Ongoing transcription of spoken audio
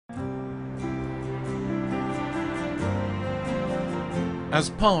As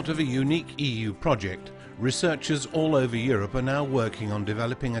part of a unique EU project, researchers all over Europe are now working on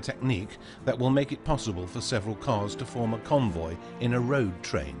developing a technique that will make it possible for several cars to form a convoy in a road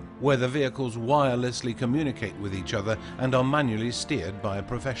train, where the vehicles wirelessly communicate with each other and are manually steered by a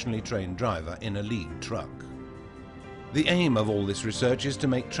professionally trained driver in a lead truck. The aim of all this research is to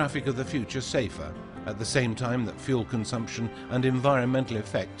make traffic of the future safer, at the same time that fuel consumption and environmental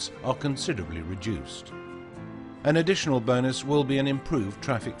effects are considerably reduced. An additional bonus will be an improved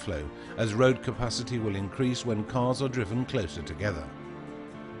traffic flow, as road capacity will increase when cars are driven closer together.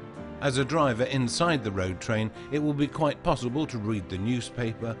 As a driver inside the road train, it will be quite possible to read the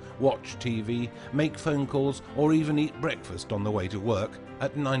newspaper, watch TV, make phone calls, or even eat breakfast on the way to work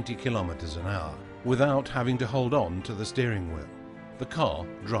at 90 kilometers an hour, without having to hold on to the steering wheel. The car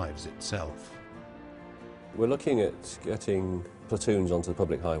drives itself. We're looking at getting platoons onto the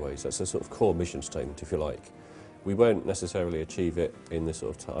public highways. That's a sort of core mission statement, if you like. We won't necessarily achieve it in this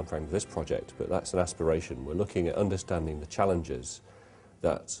sort of time frame of this project, but that's an aspiration. We're looking at understanding the challenges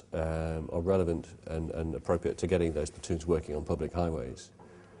that are relevant and appropriate to getting those platoons working on public highways.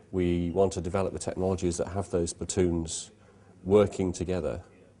 We want to develop the technologies that have those platoons working together,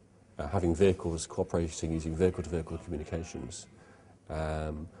 having vehicles cooperating using vehicle-to-vehicle communications,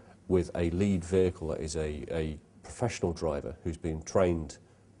 with a lead vehicle that is a professional driver who's been trained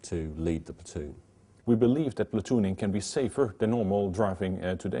to lead the platoon. We believe that platooning can be safer than normal driving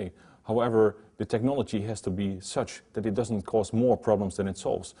today. However, the technology has to be such that it doesn't cause more problems than it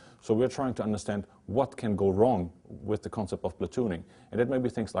solves. So we're trying to understand what can go wrong with the concept of platooning. And that may be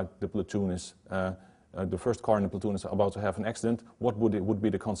things like the platoon is, the first car in the platoon is about to have an accident. What would be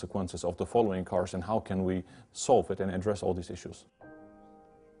the consequences of the following cars, and how can we solve it and address all these issues?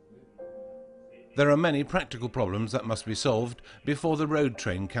 There are many practical problems that must be solved before the road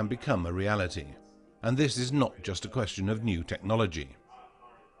train can become a reality. And this is not just a question of new technology.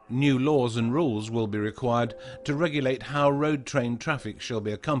 New laws and rules will be required to regulate how road train traffic shall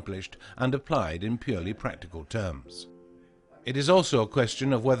be accomplished and applied in purely practical terms. It is also a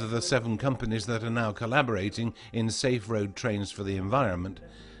question of whether the 7 companies that are now collaborating in safe road trains for the environment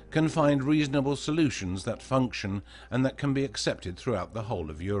can find reasonable solutions that function and that can be accepted throughout the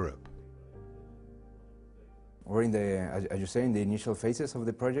whole of Europe. We're in the, as you say, in the initial phases of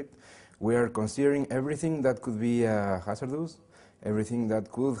the project. We are considering everything that could be hazardous, everything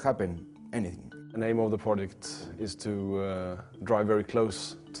that could happen, anything. The aim of the project is to drive very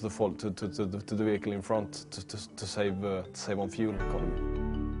close to the vehicle in front to save on fuel economy.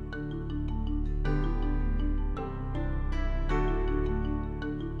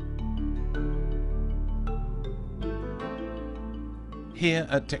 Here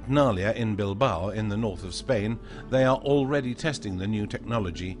at Tecnalia in Bilbao, in the north of Spain, they are already testing the new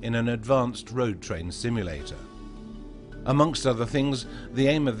technology in an advanced road train simulator. Amongst other things, the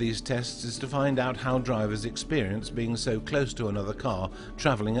aim of these tests is to find out how drivers experience being so close to another car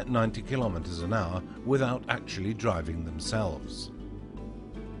travelling at 90 kilometers an hour without actually driving themselves.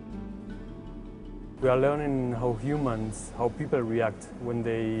 We are learning how people react when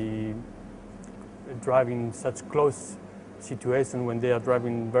they drive in such close situation, when they are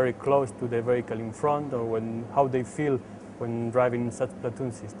driving very close to the vehicle in front, or how they feel when driving in such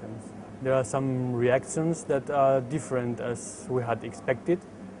platoon systems. There are some reactions that are different as we had expected.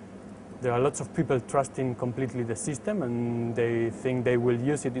 There are lots of people trusting completely the system and they think they will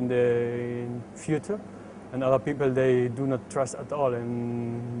use it in the future, and other people they do not trust at all,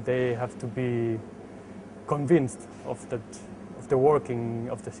 and they have to be convinced of the working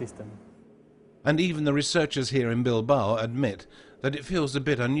of the system. And even the researchers here in Bilbao admit that it feels a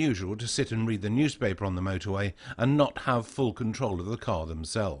bit unusual to sit and read the newspaper on the motorway and not have full control of the car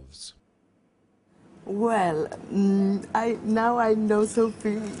themselves. Well, now I know, so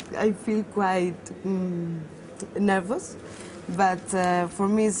I feel quite nervous, but for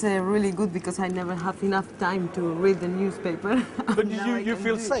me it's really good because I never have enough time to read the newspaper. But you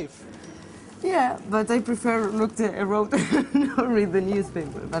feel safe? Yeah, but I prefer look at a road and not read the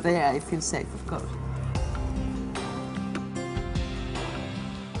newspaper. But yeah, I feel safe, of course.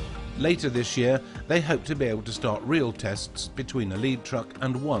 Later this year, they hope to be able to start real tests between a lead truck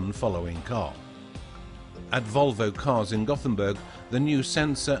and one following car. At Volvo Cars in Gothenburg, the new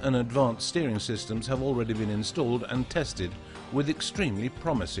sensor and advanced steering systems have already been installed and tested with extremely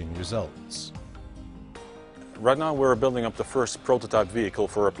promising results. Right now we're building up the first prototype vehicle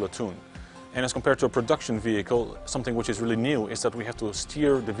for a platoon. And as compared to a production vehicle, something which is really new is that we have to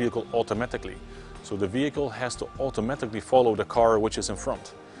steer the vehicle automatically. So the vehicle has to automatically follow the car which is in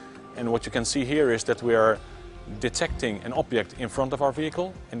front. And what you can see here is that we are detecting an object in front of our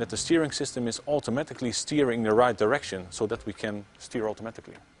vehicle and that the steering system is automatically steering the right direction so that we can steer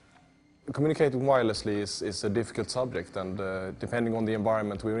automatically. Communicating wirelessly is a difficult subject, and depending on the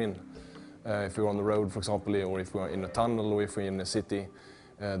environment we're in, if we're on the road, for example, or if we're in a tunnel, or if we're in a city,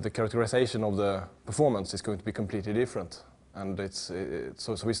 the characterization of the performance is going to be completely different. And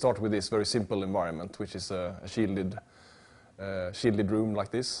so we start with this very simple environment, which is a shielded room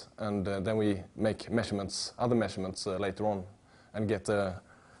like this, and then we make other measurements later on, and get a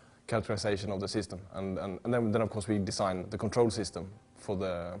characterization of the system, and then of course we design the control system for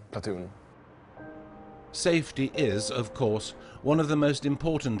the platoon. Safety is, of course, one of the most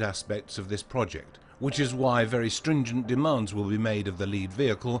important aspects of this project, which is why very stringent demands will be made of the lead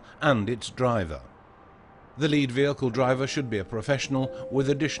vehicle and its driver. The lead vehicle driver should be a professional with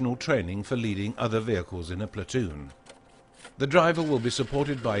additional training for leading other vehicles in a platoon. The driver will be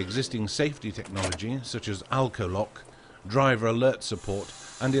supported by existing safety technology such as alco-lock, driver alert support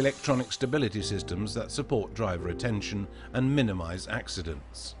and electronic stability systems that support driver attention and minimize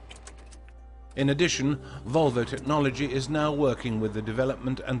accidents. In addition, Volvo Technology is now working with the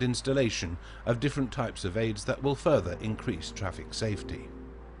development and installation of different types of aids that will further increase traffic safety.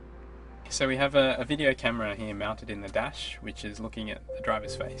 So we have a video camera here mounted in the dash, which is looking at the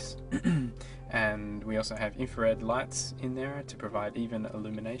driver's face. And we also have infrared lights in there to provide even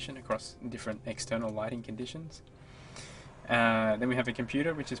illumination across different external lighting conditions. Then we have a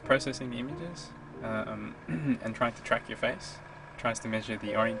computer which is processing the images and trying to track your face. Tries to measure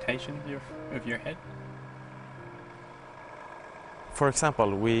the orientation of your head. For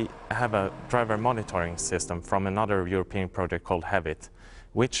example, we have a driver monitoring system from another European project called Habit,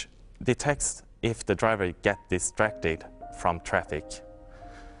 which detects if the driver gets distracted from traffic.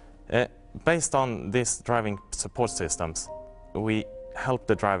 Based on these driving support systems, we help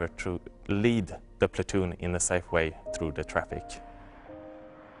the driver to lead the platoon in a safe way through the traffic.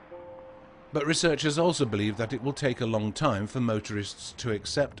 But researchers also believe that it will take a long time for motorists to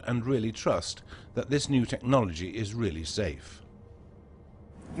accept and really trust that this new technology is really safe.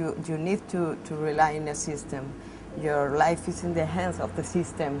 You need to rely on a system. Your life is in the hands of the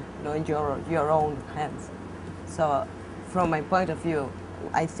system, not in your own hands. So from my point of view,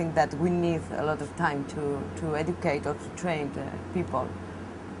 I think that we need a lot of time to educate or to train the people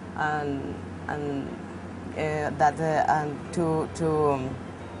and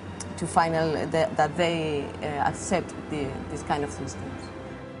to finally that they accept this kind of systems.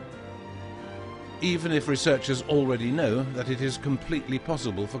 Even if researchers already know that it is completely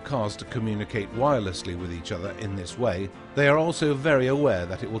possible for cars to communicate wirelessly with each other in this way, they are also very aware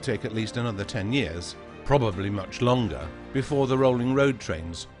that it will take at least another 10 years, probably much longer, before the rolling road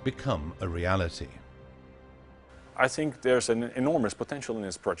trains become a reality. I think there's an enormous potential in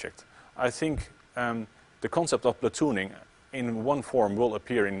this project. I think the concept of platooning in one form will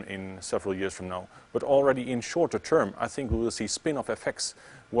appear in several years from now. But already in shorter term, I think we will see spin-off effects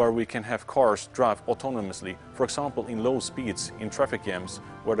where we can have cars drive autonomously. For example, in low speeds, in traffic jams,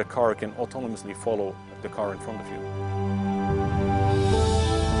 where the car can autonomously follow the car in front of you.